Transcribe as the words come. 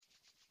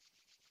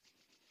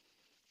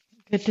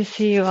Good to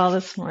see you all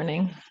this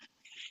morning.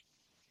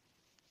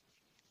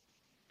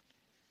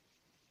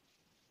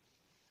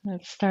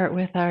 Let's start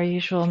with our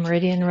usual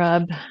meridian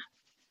rub.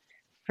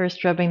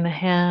 First, rubbing the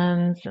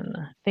hands and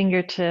the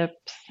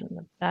fingertips and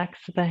the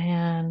backs of the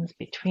hands,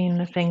 between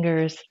the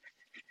fingers,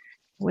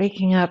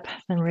 waking up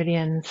the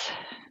meridians.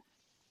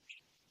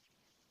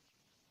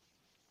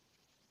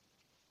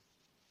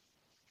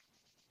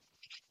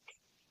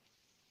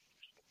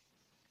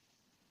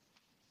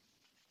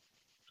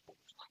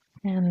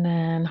 And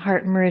then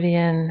heart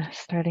meridian,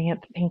 starting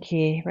at the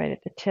pinky, right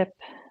at the tip,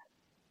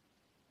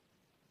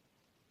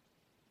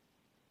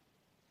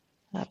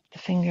 up the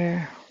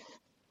finger,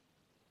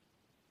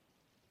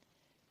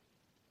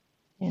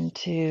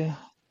 into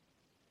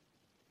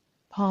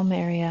palm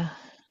area,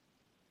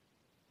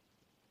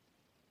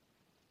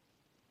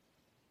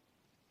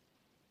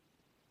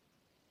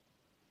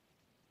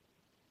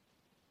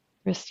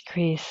 wrist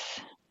crease,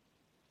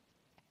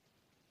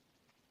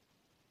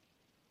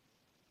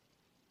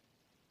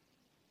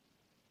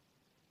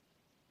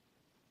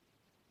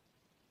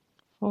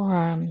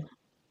 forearm,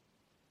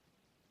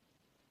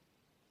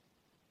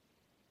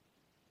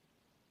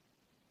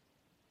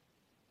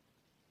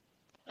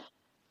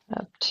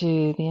 up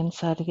to the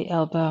inside of the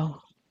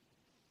elbow.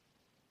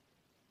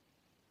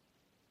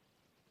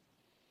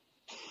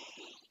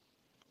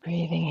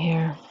 Breathing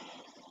here.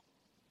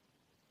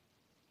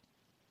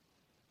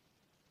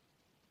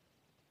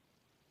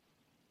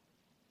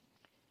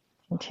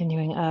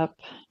 Continuing up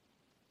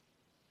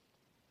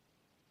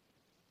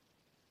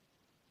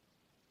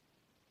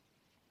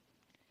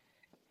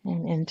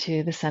and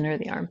into the center of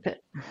the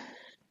armpit.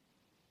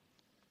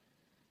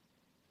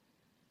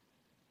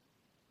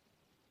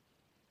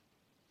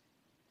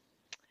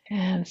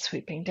 And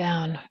sweeping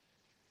down,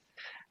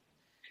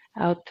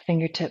 out the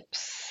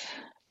fingertips.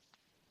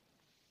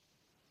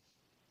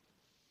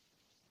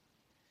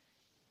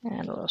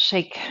 And a little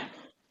shake.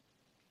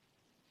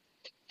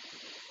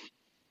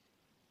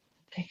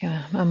 Take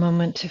a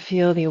moment to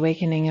feel the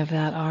awakening of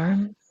that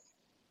arm.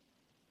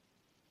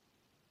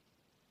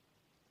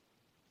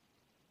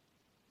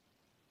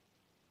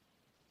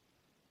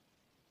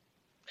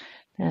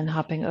 Then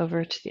hopping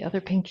over to the other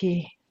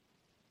pinky.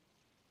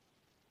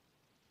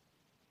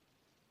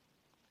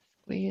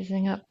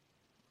 Squeezing up.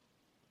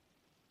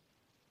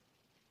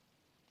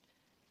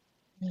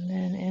 And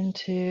then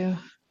into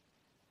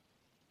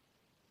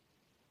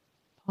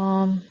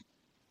palm.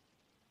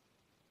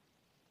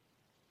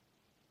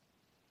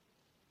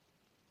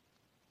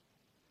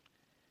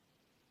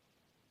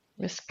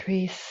 Wrist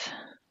crease.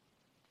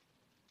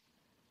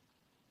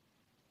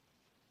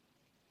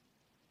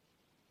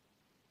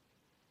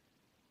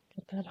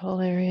 Get that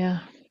whole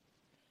area.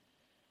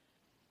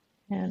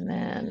 And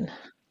then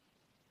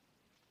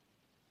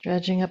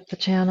dredging up the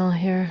channel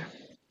here.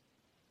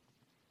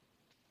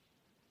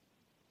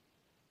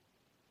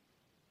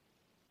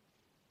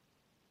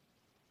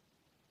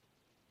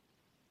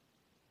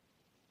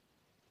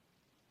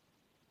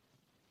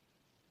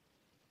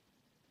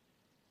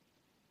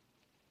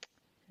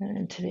 And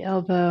into the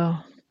elbow.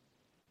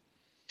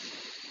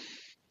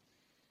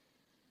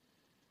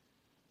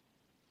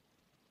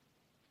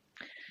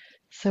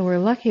 So we're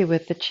lucky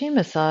with the chi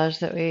massage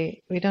that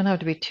we don't have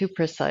to be too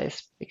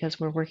precise because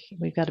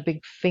we've got a big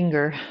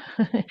finger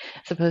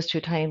as opposed to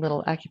a tiny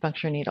little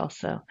acupuncture needle.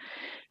 So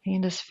you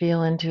can just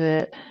feel into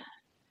it,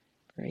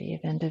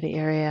 breathe into the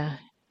area,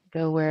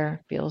 go where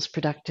it feels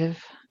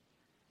productive.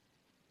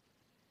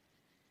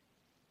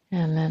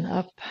 And then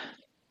up.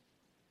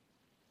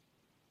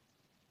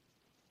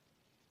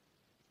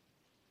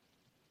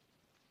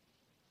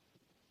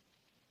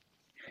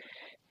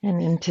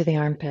 And into the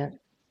armpit.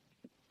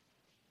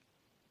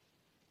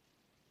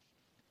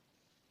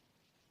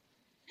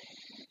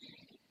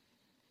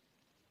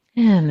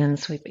 And then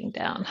sweeping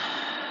down,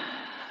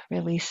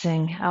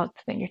 releasing out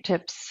the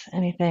fingertips,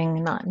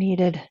 anything not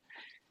needed.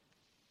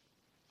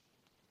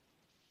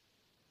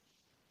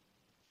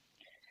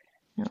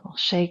 A little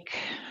shake.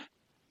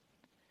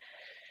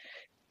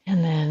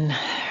 And then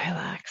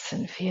relax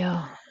and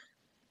feel.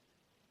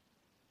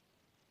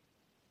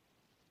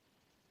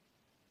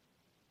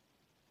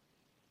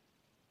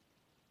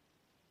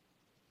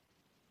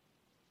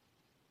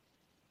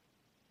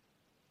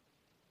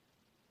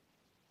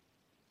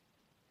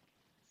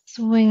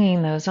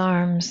 Swinging those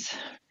arms.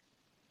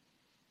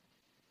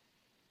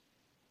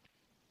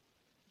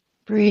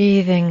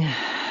 Breathing.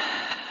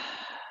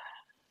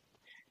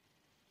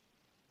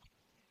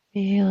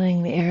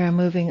 Feeling the air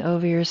moving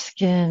over your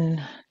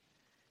skin.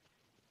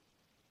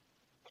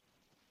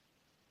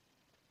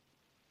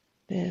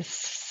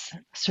 This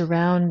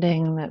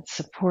surrounding that's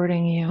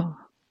supporting you.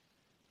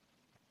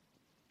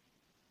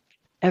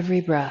 Every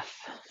breath.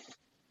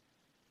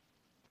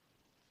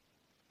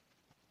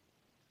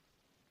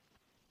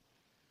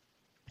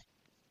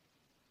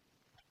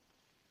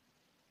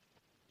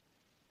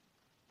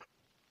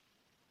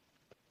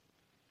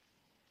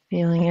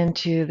 Feeling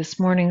into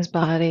this morning's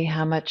body,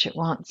 how much it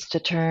wants to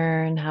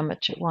turn, how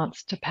much it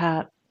wants to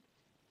pat.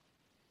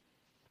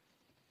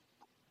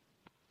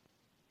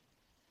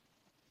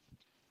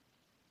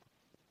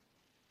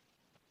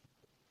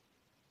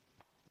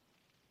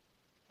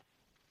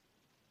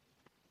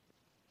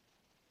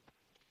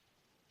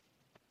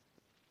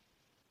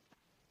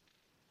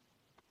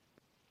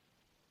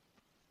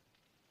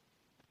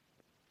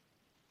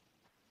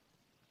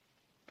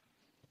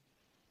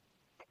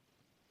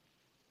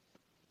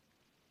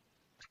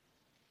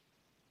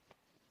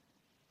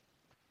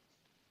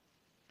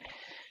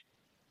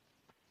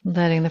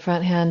 Letting the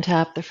front hand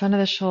tap the front of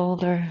the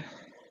shoulder.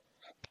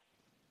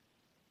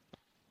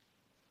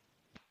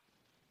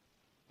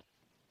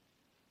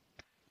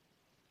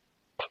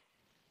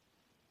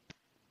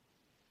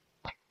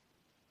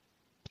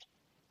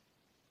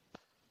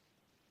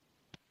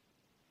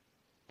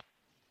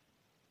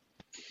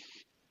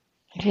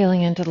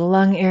 Feeling into the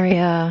lung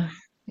area.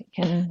 You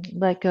can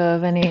let go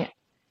of any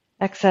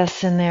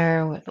excess in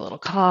there with a little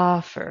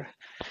cough or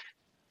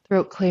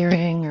throat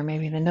clearing, or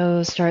maybe the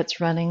nose starts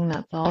running.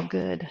 That's all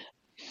good.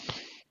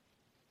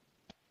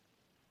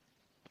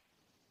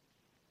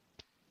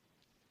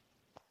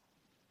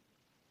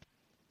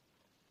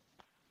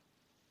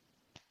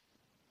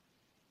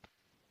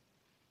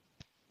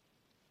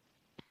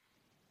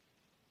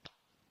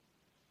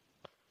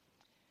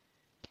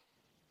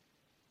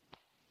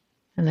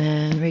 And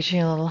then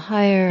reaching a little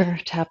higher,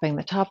 tapping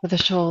the top of the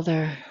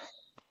shoulder.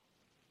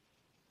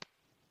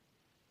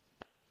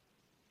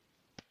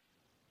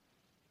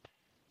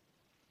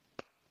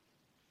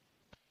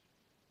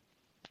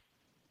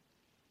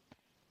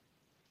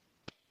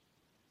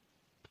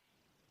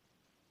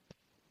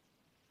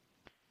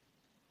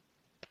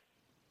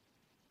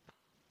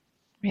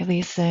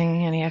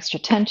 Releasing any extra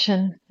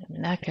tension in the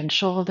neck and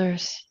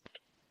shoulders.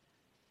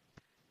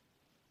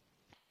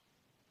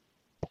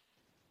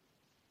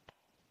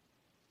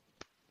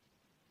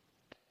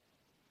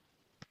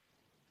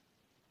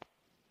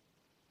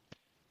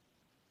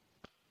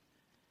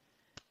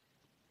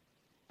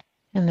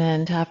 And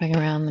then tapping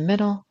around the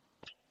middle,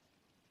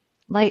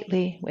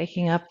 lightly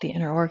waking up the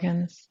inner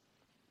organs.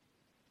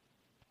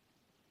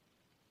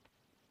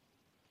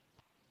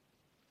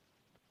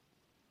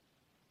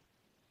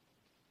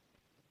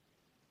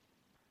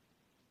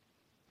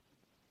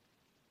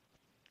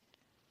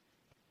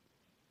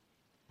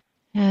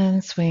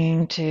 And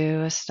swing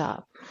to a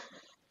stop.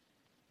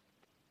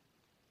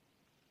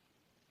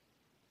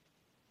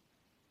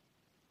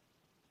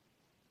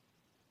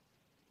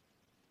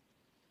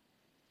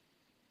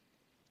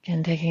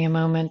 And taking a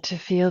moment to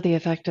feel the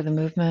effect of the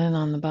movement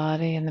on the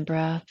body and the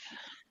breath.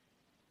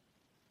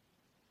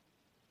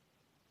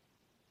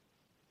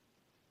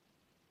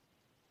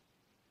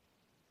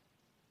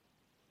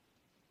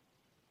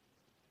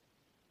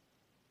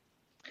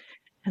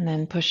 And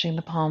then pushing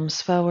the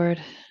palms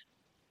forward.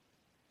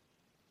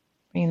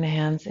 Bringing the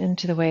hands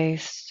into the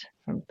waist,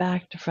 from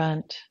back to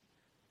front.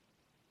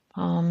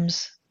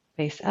 Palms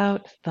face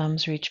out,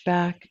 thumbs reach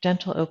back,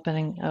 gentle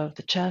opening of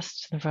the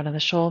chest, the front of the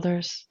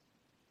shoulders.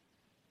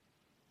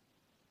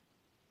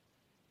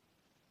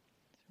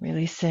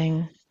 Releasing.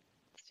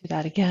 Let's do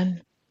that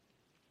again.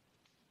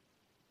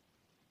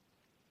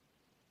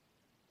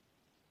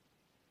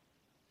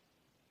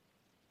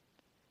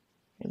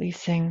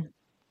 Releasing.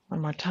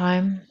 One more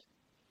time.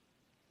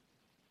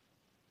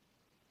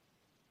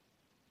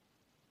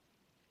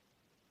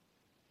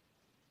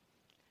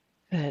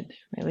 Good.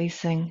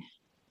 Releasing.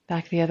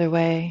 Back the other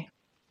way.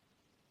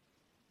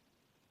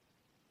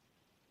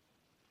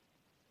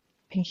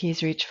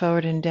 Pinkies reach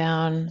forward and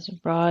down. There's a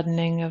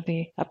broadening of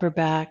the upper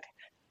back.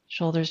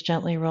 Shoulders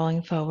gently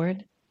rolling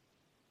forward.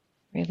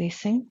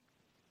 Releasing.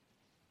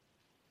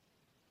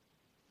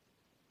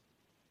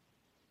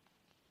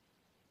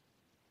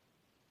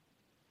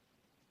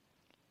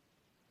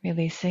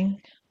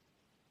 Releasing.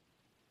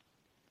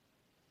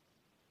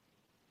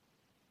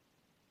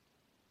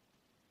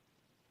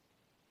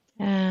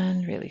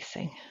 And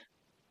releasing.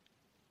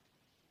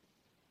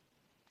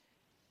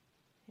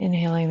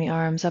 Inhaling the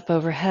arms up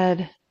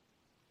overhead.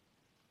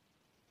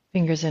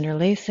 Fingers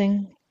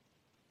interlacing.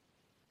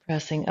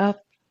 Pressing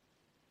up.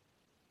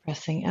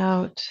 Pressing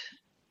out.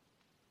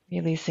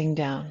 Releasing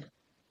down.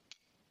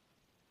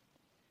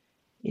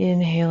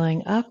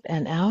 Inhaling up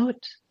and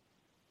out.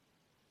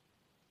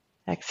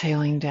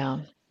 Exhaling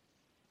down.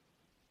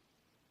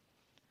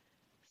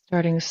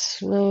 Starting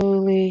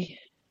slowly.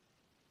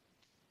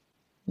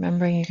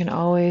 Remembering you can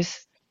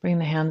always bring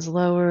the hands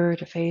lower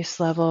to face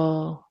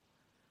level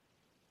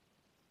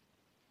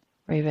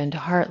or even to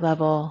heart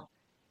level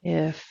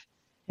if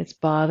it's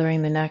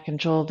bothering the neck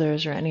and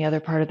shoulders or any other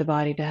part of the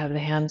body to have the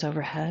hands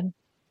overhead.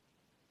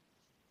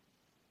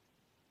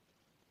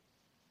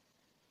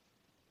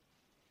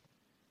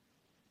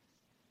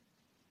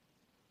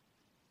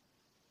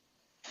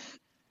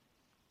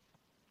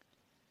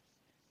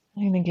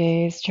 Letting the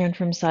gaze turn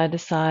from side to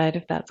side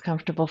if that's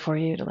comfortable for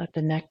you, to let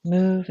the neck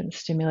move and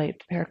stimulate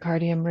the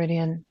pericardium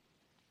meridian.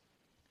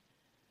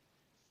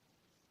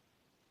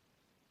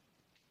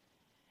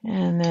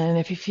 And then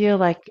if you feel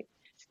like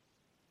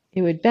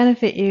it would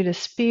benefit you to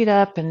speed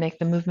up and make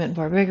the movement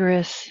more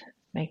rigorous,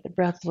 make the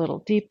breath a little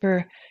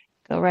deeper,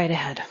 go right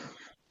ahead.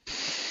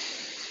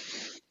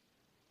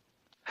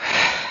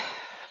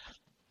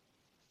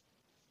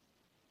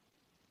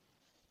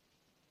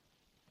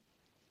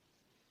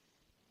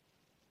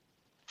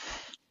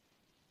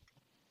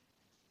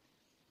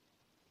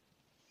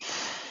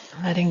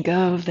 Letting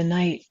go of the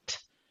night.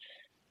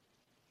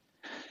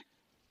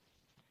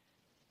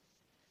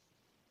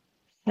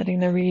 Setting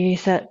the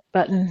reset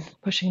button,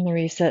 pushing the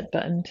reset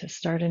button to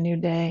start a new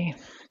day.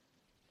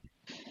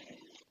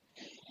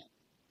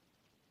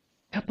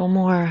 Couple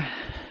more.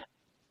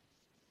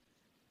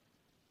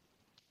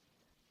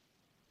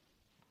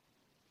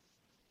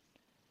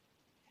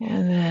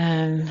 And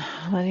then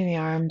letting the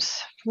arms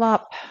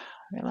flop,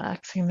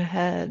 relaxing the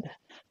head,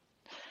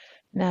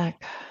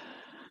 neck.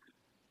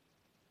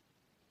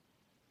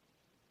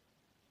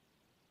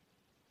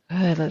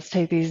 Good. Let's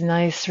take these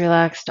nice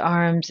relaxed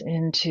arms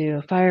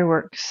into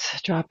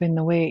fireworks, dropping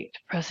the weight,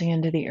 pressing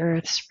into the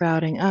earth,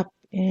 sprouting up,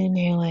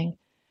 inhaling,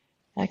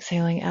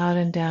 exhaling out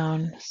and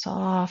down,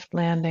 soft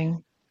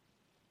landing,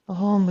 the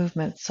whole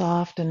movement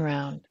soft and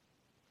round.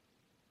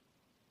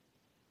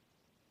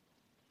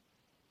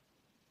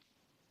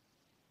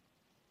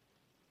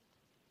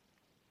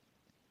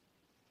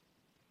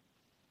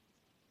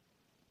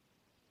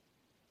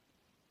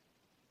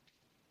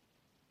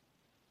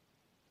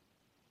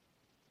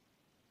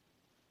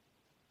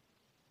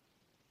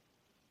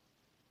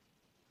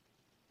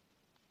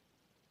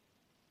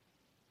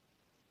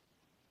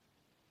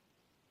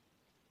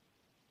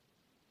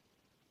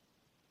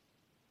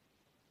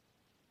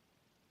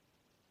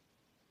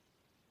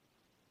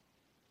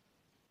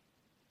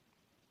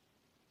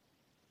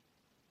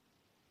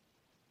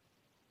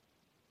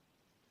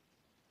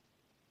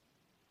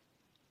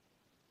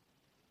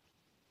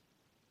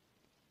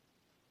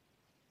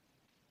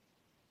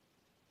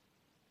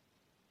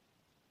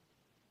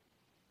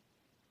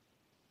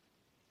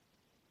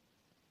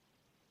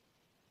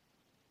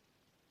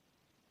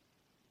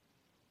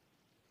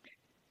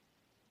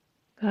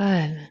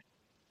 Good.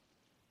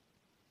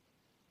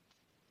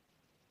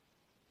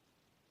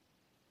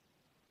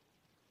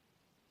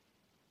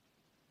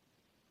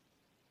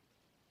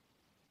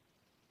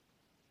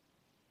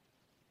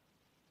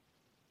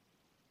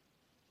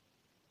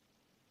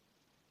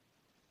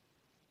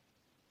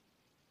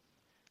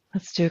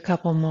 Let's do a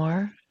couple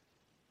more.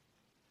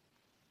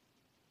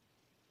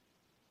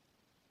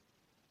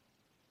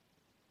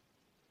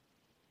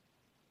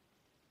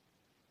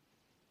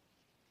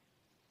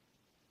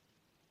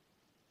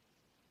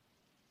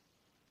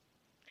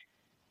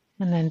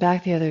 And then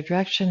back the other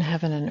direction,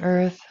 heaven and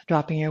earth,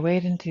 dropping your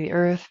weight into the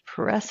earth,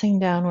 pressing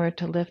downward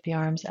to lift the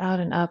arms out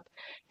and up,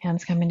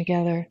 hands coming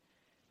together,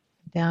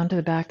 down to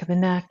the back of the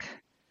neck,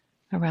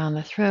 around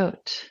the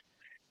throat,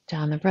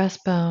 down the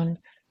breastbone,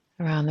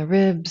 around the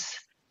ribs,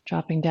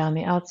 dropping down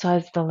the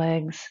outsides of the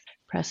legs,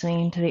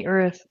 pressing into the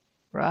earth,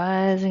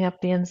 rising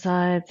up the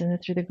insides and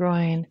through the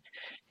groin,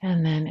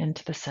 and then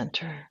into the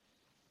center.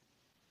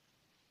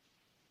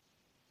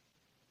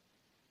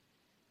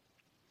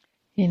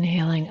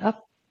 Inhaling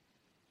up,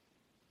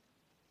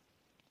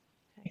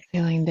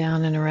 exhaling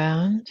down and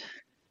around.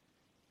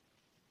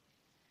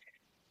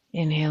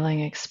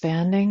 Inhaling,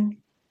 expanding.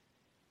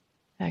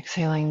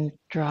 Exhaling,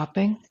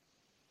 dropping.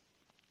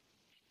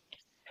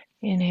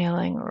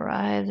 Inhaling,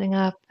 rising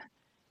up.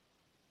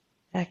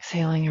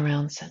 Exhaling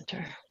around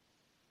center.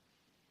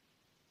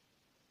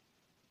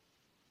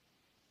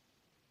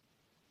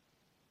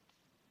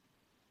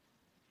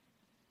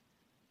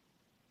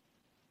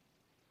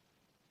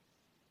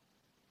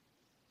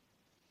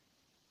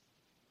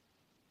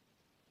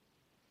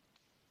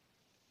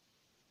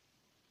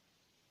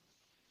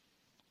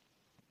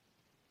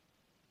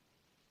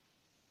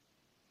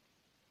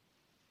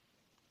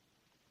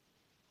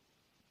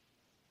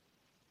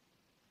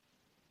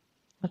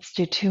 Let's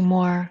do two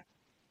more.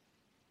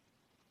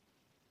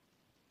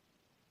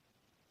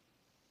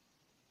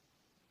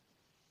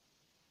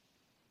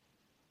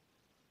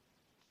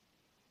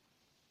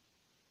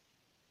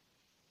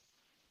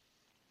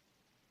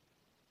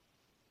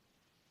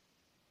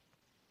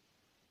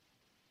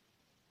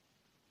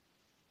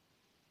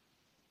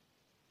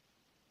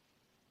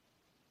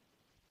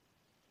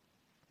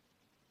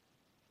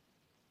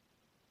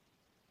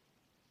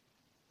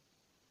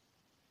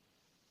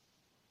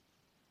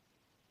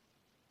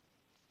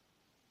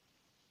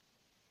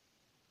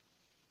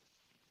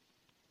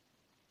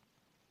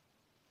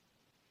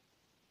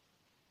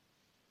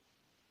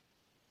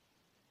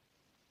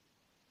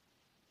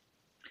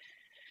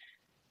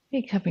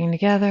 Feet coming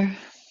together,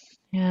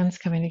 hands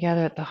coming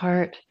together at the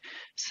heart.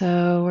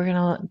 So we're going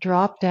to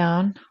drop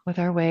down with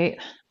our weight,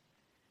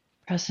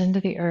 press into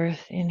the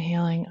earth,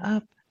 inhaling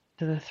up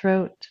to the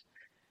throat,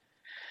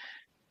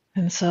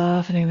 and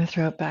softening the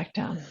throat back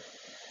down.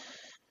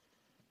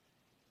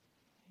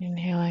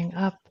 Inhaling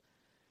up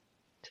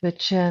to the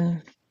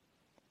chin,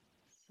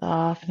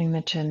 softening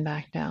the chin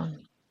back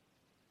down.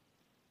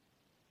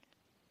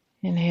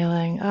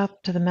 Inhaling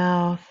up to the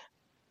mouth,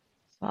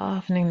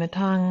 softening the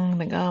tongue,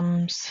 the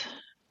gums,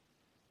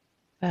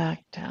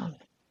 back down.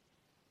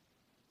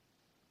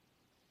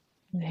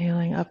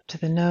 Inhaling up to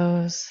the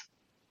nose,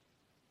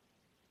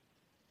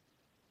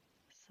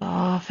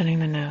 softening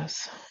the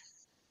nose.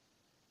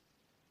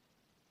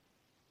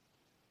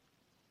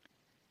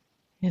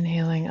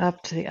 Inhaling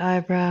up to the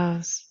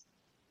eyebrows,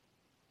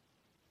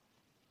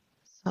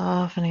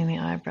 softening the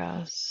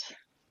eyebrows.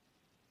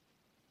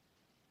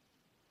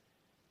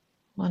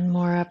 One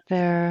more up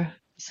there,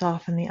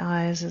 soften the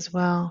eyes as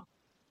well.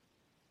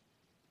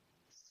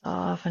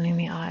 Softening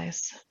the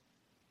eyes.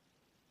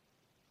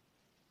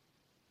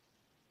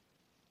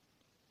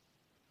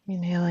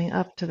 Inhaling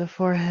up to the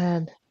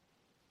forehead,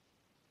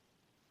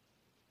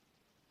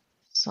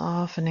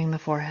 softening the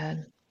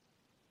forehead.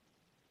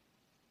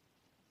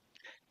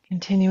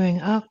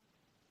 Continuing up,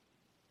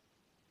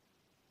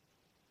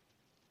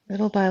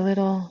 little by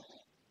little,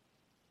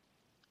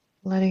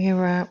 letting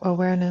your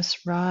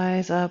awareness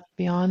rise up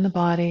beyond the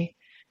body,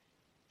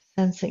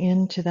 sensing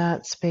into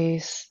that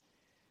space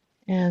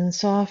and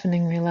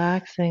softening,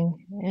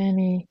 relaxing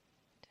any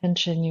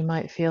tension you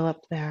might feel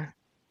up there.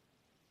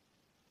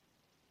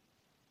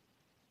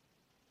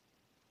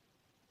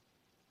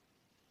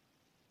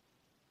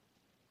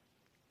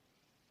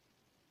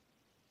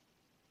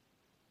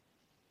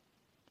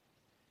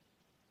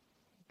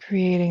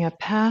 Creating a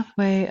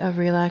pathway of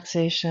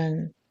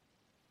relaxation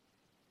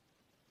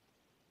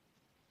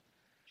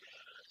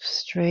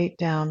straight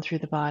down through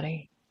the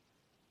body.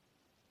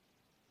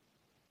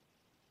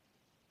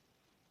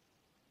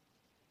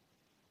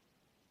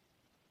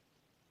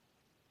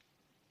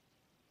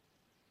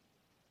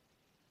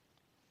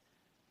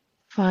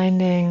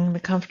 Finding the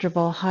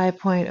comfortable high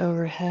point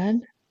overhead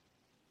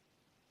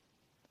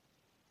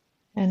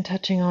and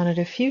touching on it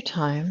a few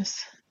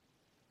times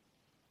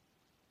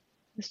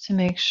just to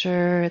make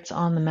sure it's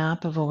on the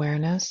map of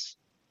awareness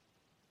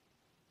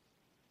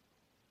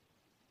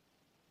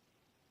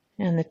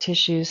and the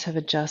tissues have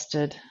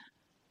adjusted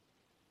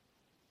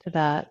to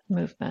that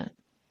movement.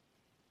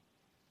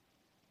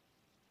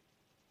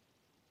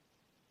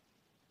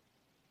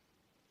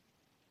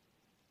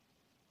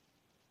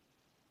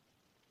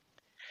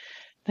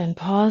 Then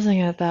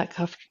pausing at that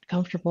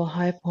comfortable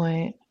high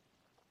point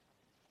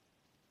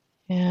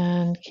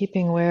and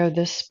keeping aware of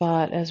this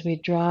spot as we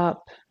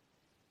drop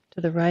to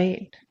the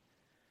right,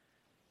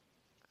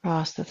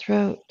 across the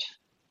throat,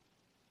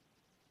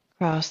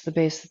 across the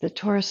base of the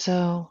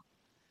torso,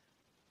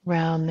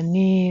 round the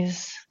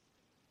knees,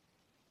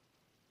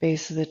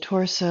 base of the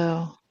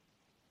torso,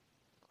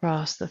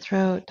 across the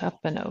throat, up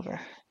and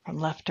over, from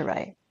left to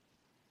right.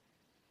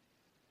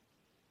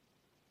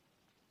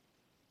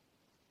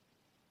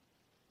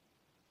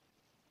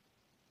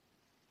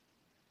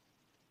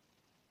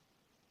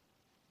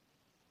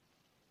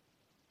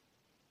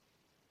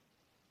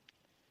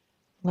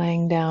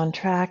 Laying down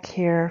track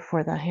here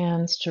for the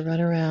hands to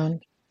run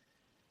around.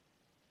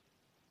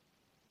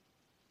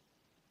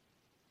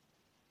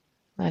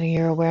 Letting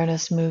your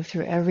awareness move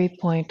through every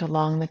point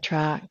along the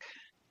track.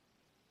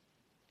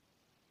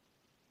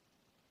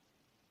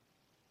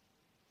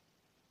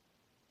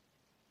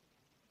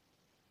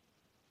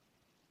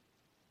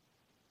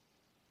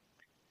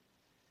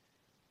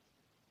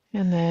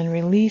 And then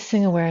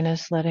releasing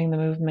awareness, letting the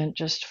movement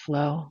just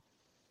flow.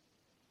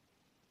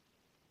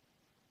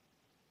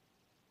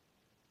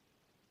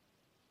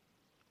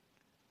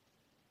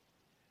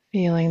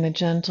 Feeling the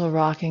gentle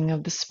rocking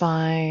of the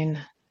spine,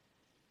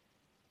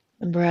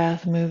 the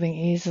breath moving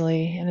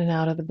easily in and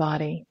out of the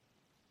body.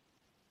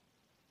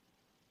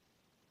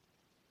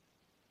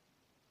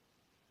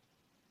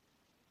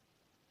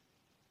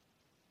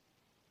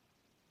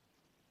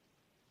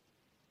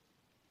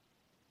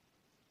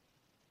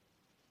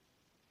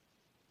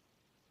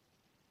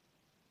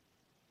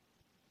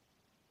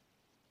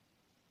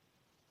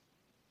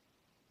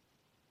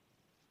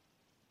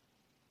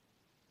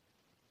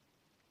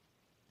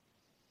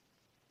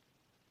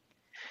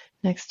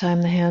 Next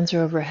time the hands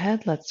are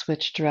overhead, let's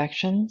switch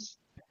directions.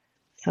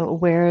 So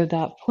aware of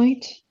that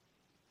point,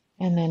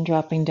 and then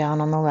dropping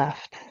down on the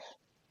left.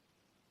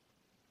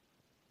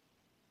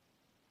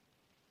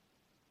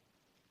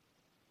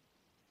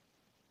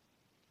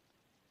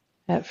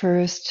 At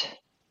first,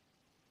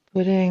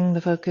 putting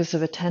the focus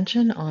of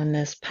attention on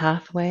this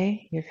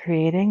pathway you're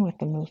creating with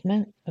the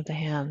movement of the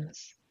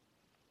hands.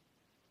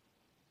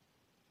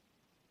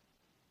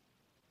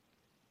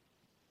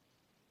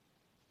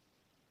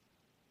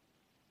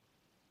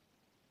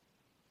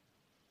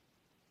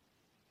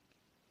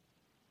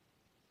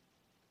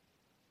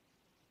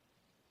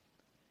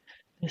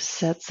 This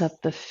sets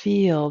up the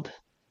field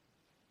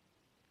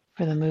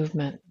for the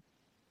movement.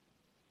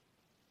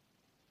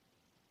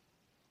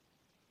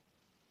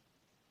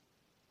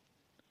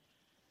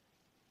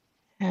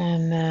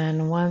 And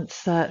then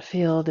once that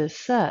field is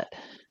set,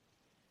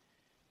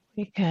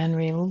 we can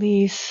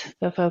release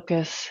the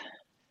focus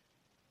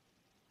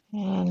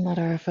and let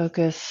our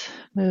focus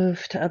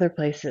move to other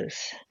places,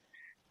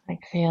 like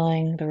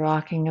feeling the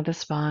rocking of the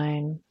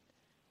spine,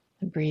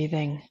 the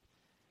breathing,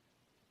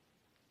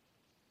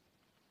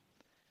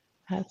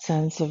 that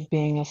sense of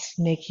being a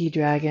snaky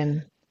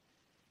dragon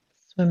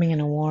swimming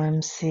in a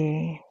warm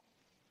sea.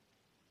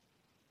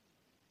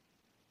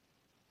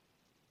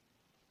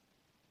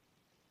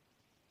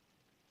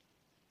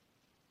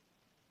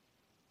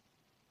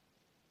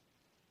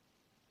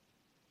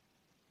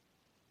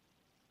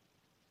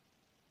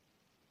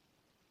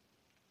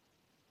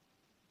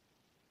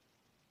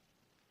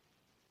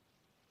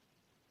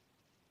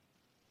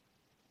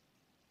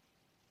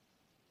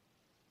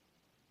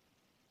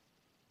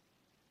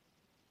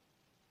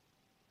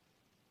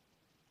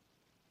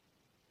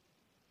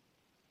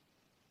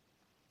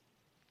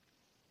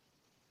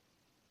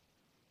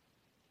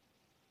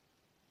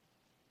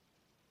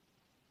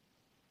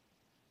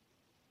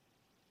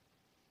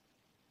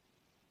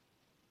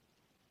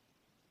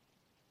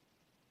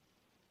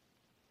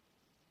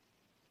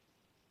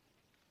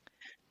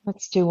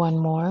 Let's do one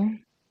more.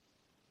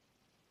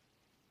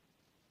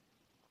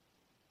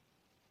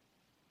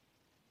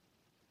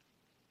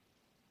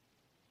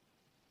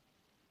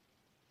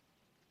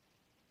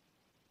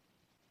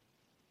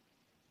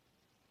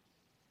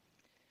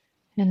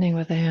 Ending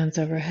with the hands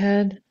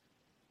overhead,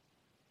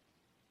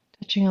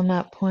 touching on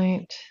that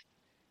point,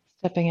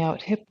 stepping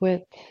out hip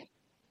width,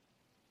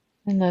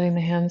 and letting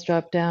the hands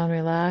drop down,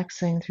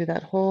 relaxing through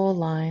that whole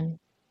line.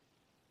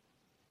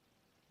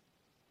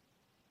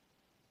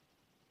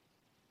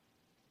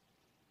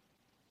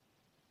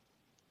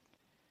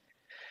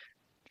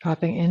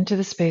 Dropping into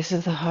the space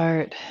of the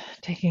heart,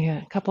 taking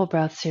a couple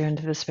breaths here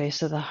into the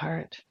space of the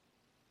heart.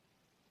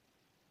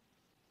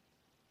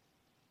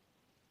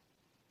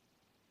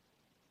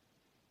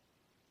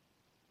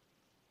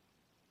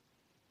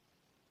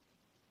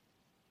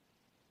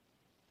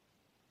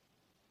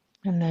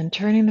 And then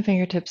turning the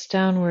fingertips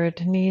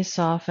downward, knees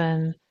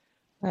soften,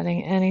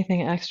 letting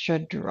anything extra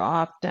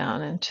drop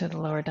down into the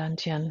lower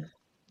dantian,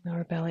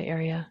 lower belly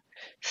area,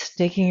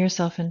 staking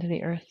yourself into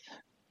the earth.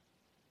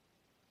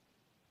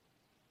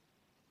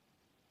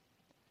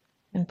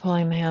 And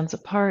pulling the hands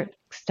apart,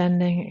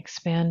 extending,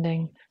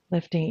 expanding,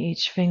 lifting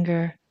each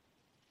finger,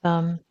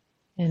 thumb,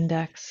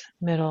 index,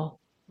 middle,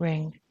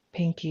 ring,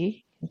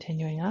 pinky,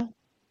 continuing up,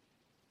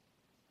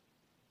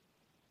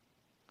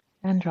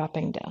 and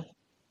dropping down.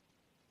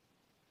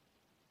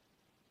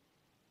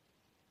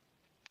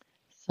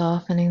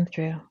 Softening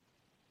through.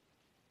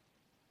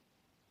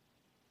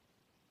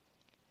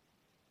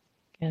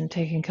 Again,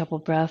 taking a couple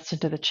breaths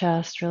into the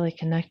chest, really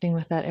connecting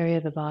with that area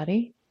of the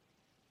body.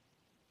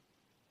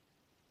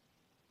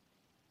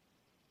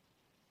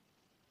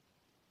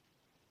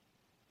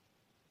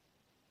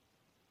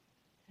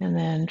 And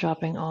then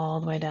dropping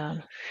all the way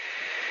down.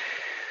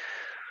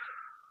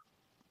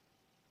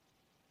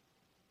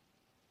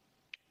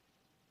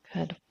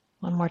 Good.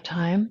 One more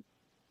time.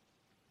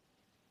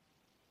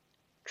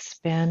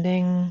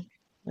 Expanding,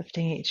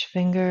 lifting each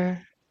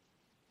finger.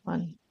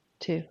 1,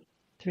 2,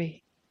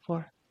 3,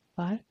 4,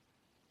 5.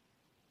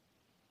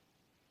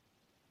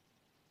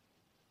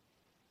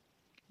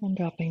 And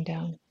dropping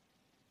down.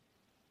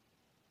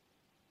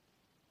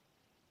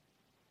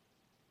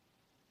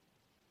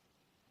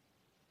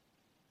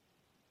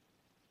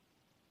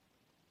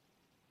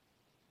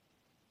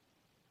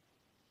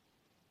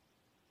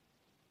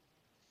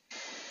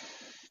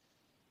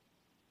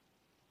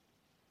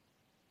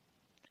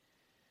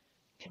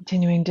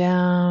 Continuing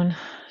down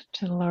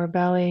to the lower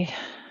belly.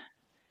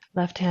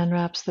 Left hand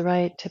wraps the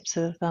right, tips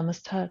of the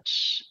thumbs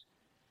touch.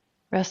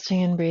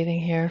 Resting and breathing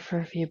here for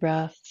a few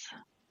breaths.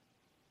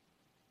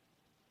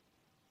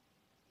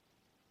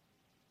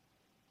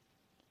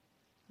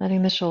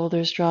 Letting the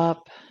shoulders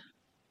drop.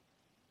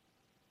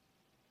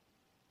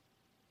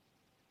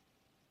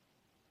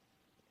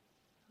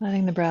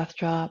 Letting the breath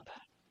drop.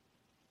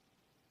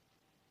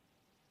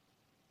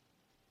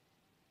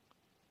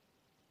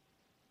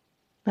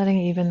 Letting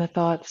even the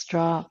thoughts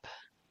drop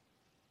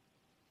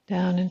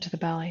down into the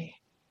belly.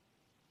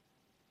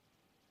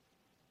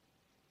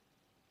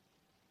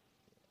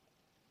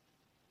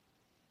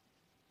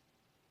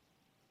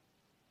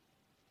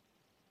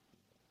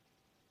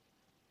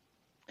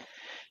 And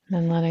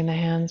then letting the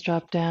hands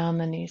drop down,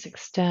 the knees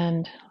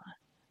extend,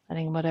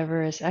 letting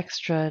whatever is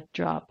extra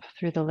drop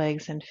through the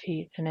legs and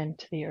feet and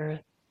into the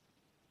earth.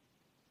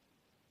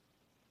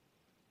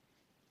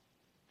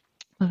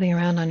 Moving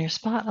around on your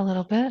spot a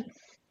little bit.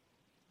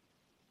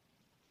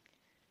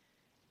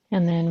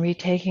 And then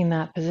retaking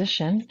that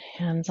position,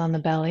 hands on the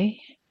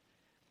belly,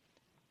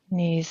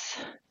 knees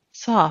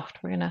soft.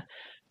 We're going to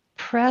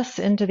press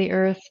into the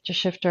earth to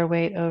shift our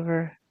weight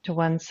over to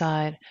one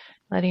side,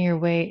 letting your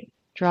weight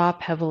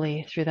drop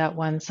heavily through that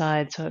one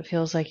side so it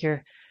feels like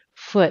your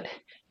foot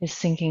is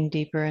sinking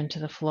deeper into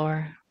the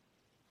floor.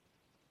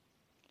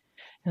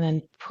 And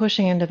then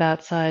pushing into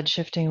that side,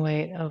 shifting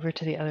weight over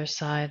to the other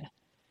side.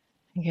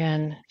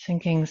 Again,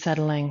 sinking,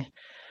 settling.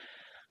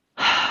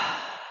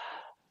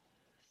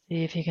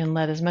 See if you can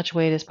let as much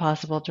weight as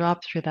possible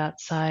drop through that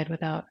side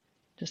without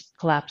just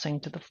collapsing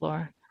to the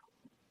floor.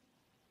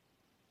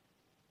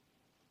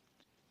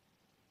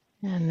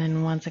 And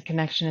then once a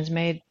connection is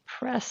made,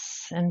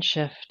 press and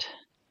shift.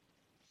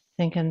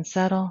 Sink and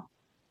settle.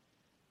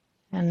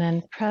 And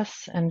then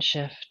press and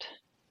shift.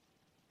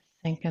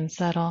 Sink and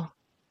settle.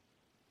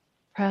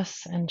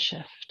 Press and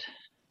shift.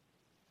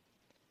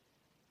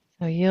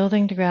 So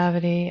yielding to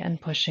gravity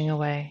and pushing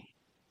away.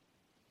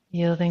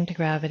 Yielding to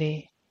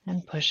gravity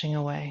and pushing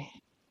away.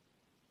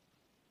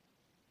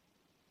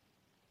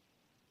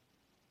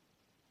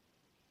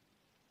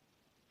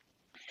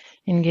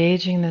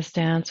 Engaging this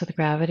dance with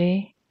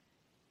gravity,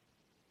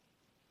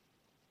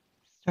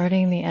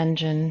 starting the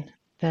engine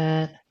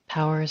that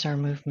powers our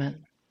movement.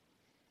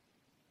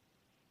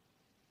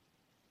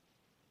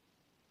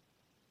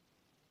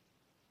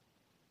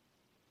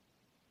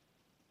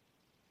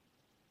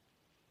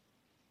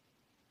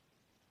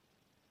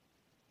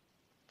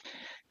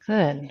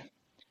 Good.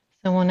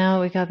 So now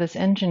we got this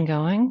engine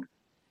going,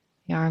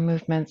 the arm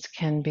movements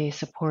can be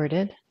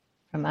supported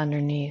from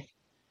underneath,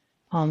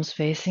 palms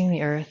facing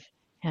the earth,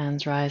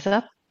 Hands rise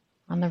up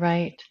on the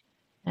right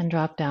and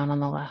drop down on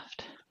the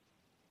left.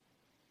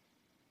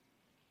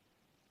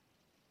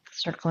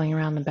 Circling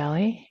around the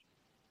belly,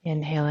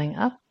 inhaling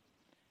up,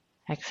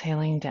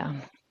 exhaling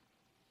down.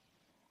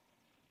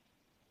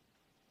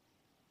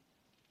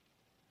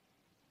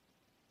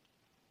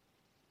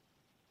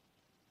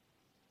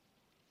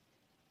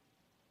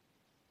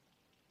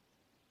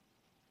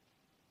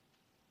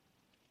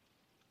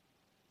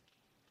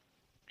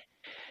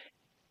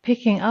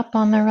 Picking up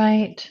on the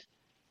right,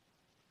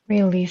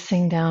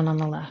 releasing down on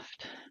the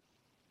left.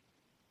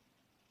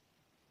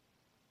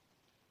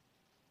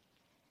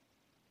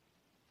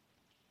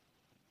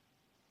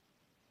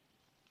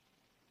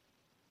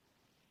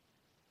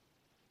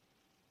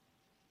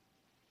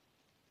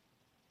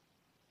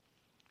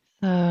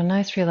 So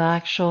nice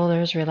relaxed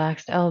shoulders,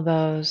 relaxed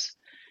elbows.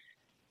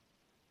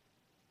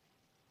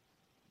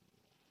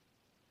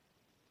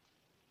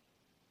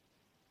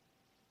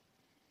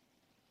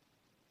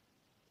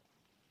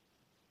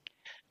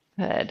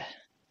 Good.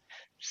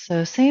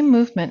 So same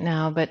movement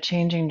now, but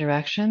changing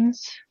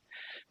directions.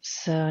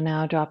 So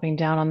now dropping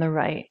down on the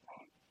right.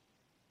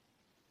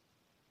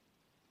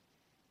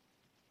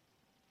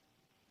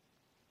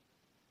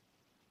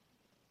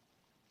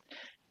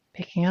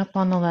 Picking up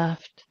on the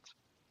left,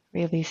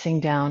 releasing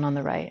down on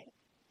the right.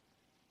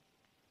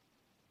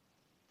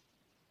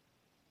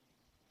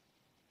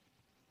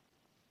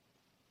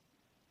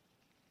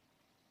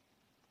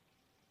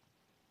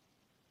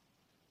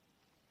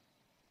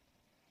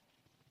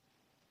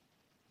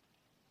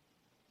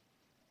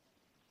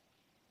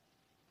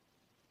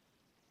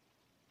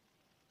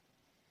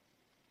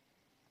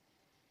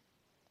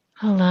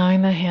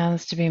 Allowing the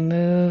hands to be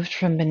moved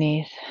from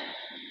beneath.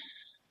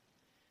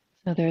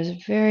 So there's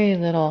very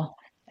little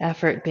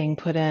effort being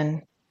put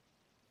in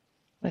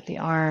with the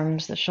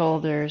arms, the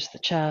shoulders, the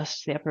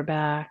chest, the upper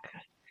back,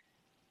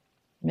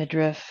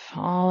 midriff,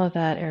 all of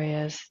that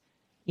area is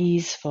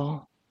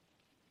easeful.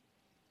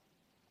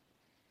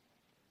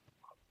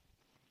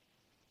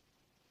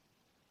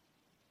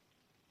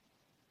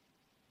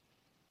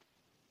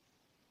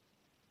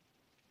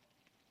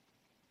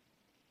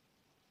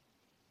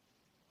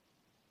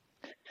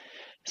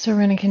 So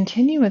we're going to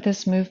continue with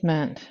this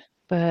movement,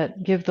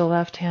 but give the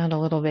left hand a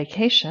little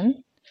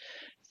vacation.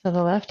 So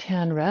the left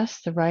hand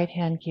rests, the right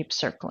hand keeps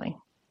circling.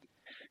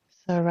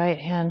 So right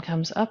hand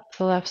comes up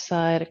the left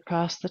side,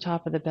 across the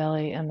top of the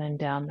belly, and then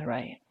down the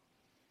right.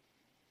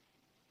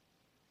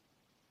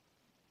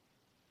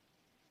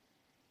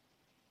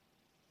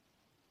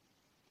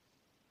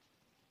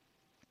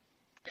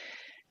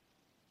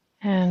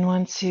 And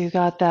once you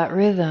got that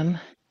rhythm,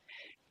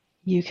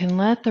 you can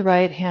let the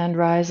right hand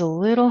rise a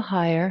little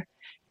higher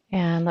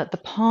and let the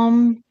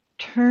palm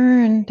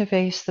turn to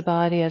face the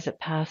body as it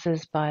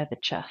passes by the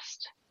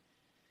chest.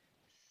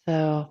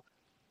 So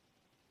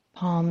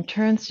palm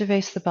turns to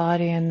face the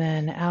body and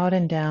then out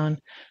and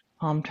down,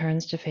 palm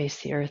turns to face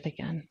the earth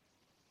again.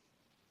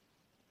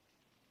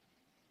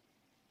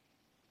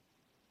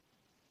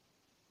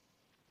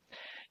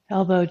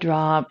 Elbow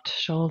dropped,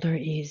 shoulder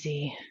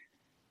easy,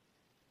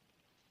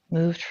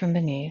 moved from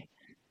beneath.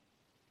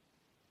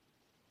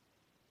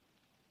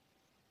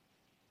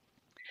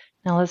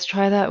 Now let's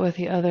try that with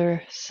the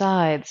other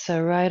side.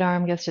 So right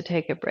arm gets to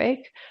take a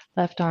break,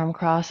 left arm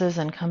crosses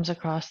and comes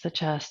across the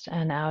chest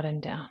and out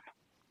and down.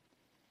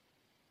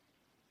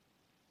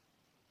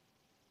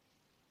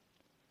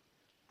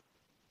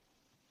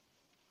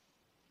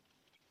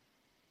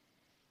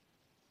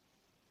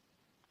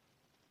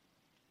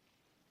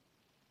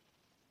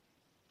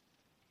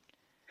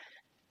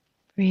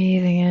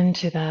 Breathing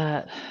into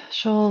that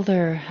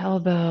shoulder,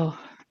 elbow,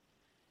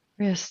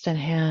 wrist, and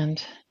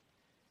hand.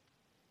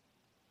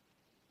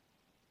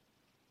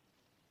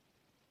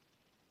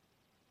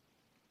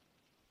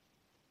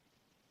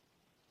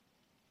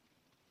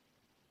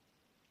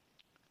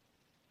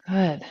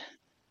 Good.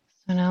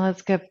 So now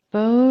let's get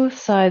both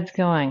sides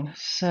going.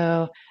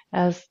 So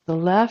as the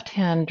left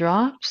hand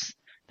drops,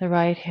 the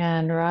right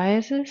hand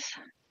rises.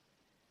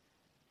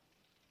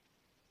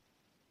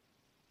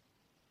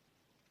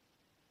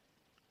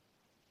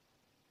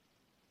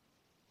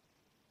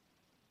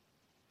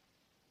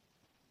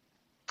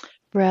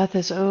 Breath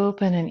is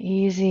open and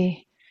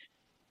easy.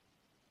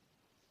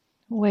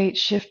 Weight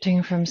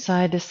shifting from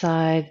side to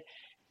side.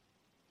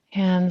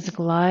 Hands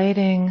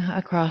gliding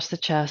across the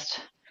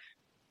chest.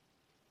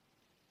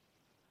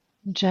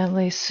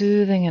 Gently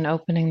soothing and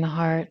opening the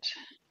heart.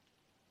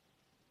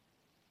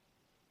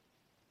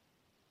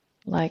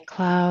 Like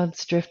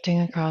clouds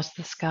drifting across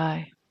the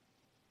sky.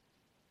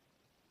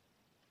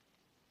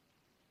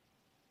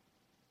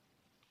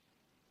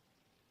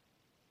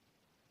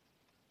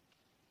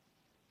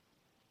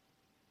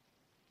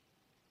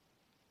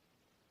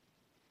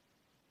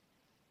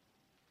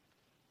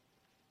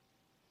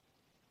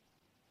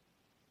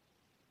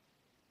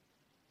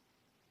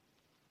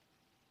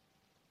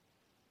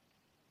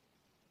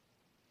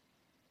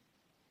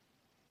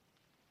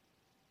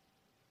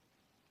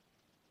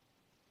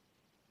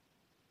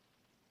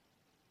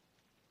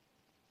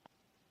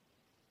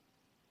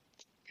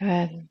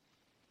 Good.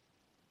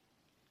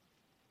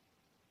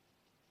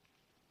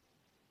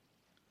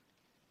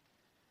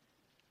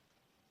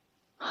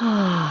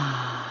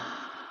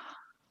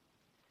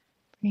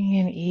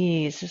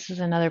 ease. This is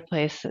another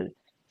place that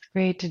it's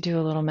great to do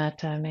a little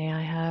metta. May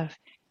I have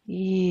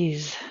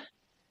ease.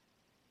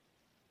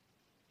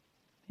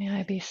 May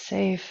I be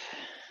safe.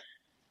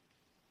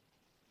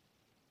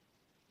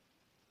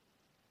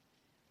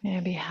 May I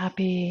be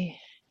happy,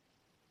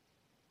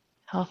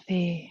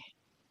 healthy.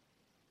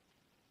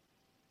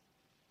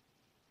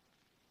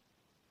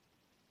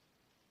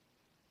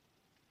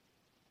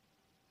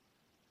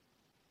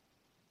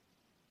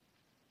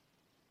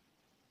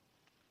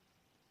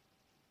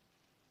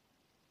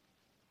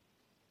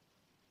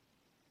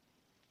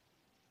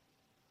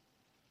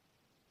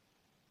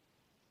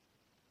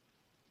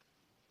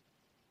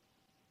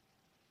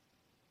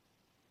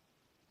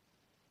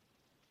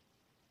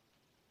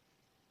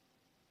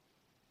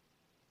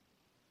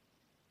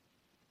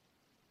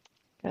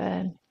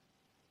 Good.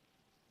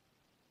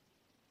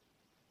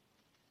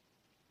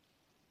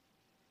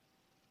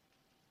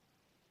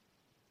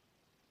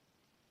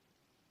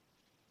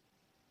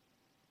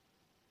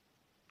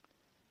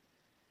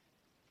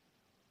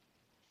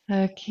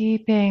 So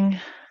keeping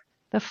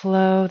the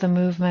flow, the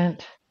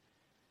movement,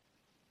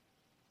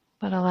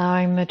 but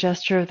allowing the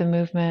gesture of the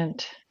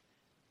movement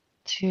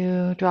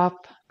to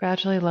drop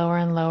gradually lower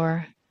and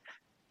lower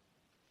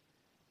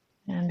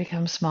and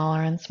become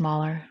smaller and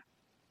smaller.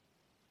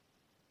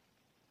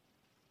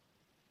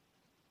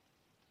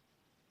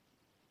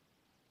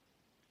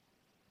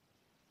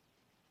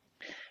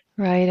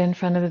 Right in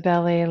front of the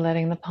belly,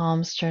 letting the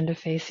palms turn to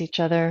face each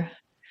other.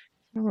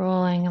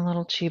 Rolling a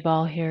little chi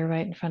ball here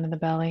right in front of the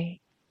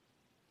belly.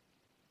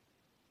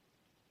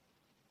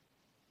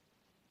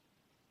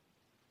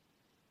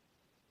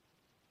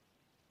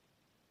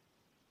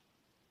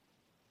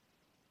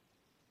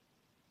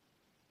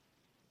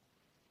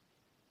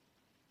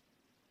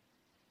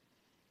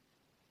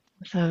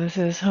 So this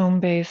is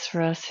home base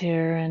for us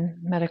here in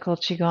medical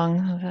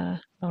Qigong,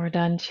 the lower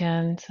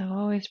dantian. So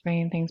always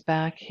bringing things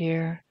back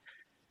here,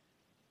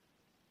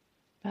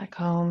 back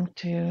home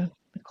to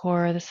the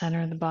core, the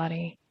center of the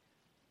body.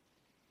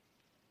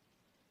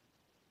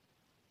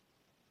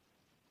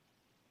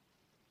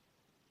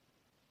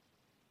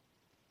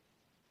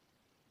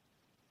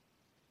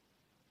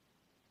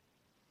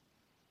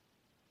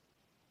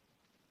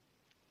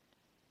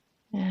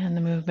 And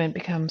the movement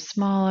becomes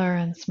smaller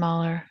and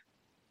smaller,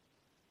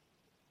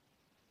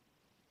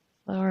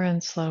 slower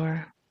and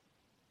slower.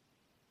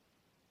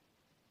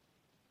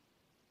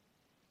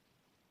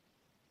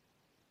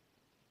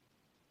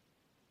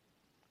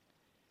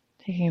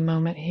 Taking a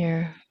moment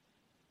here,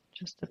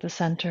 just at the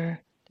center,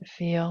 to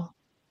feel.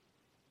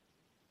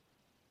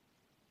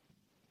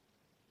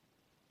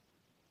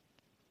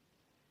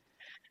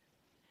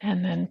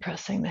 And then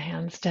pressing the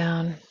hands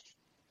down,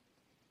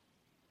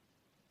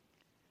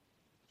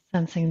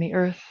 sensing the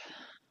earth.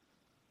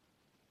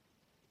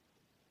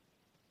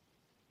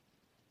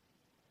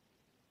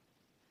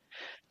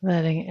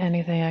 Letting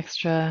anything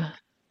extra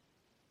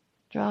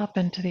drop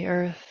into the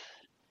earth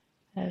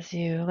as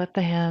you let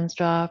the hands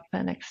drop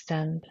and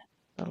extend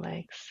the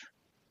legs.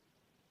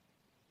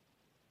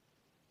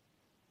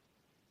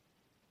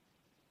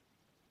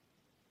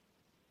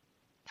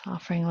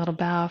 Offering a little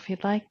bow if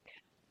you'd like.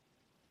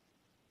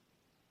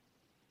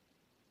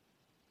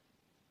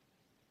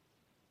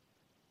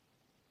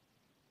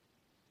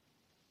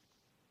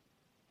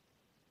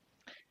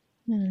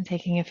 And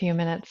taking a few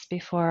minutes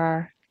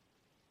before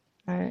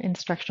our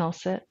instructional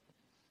sit.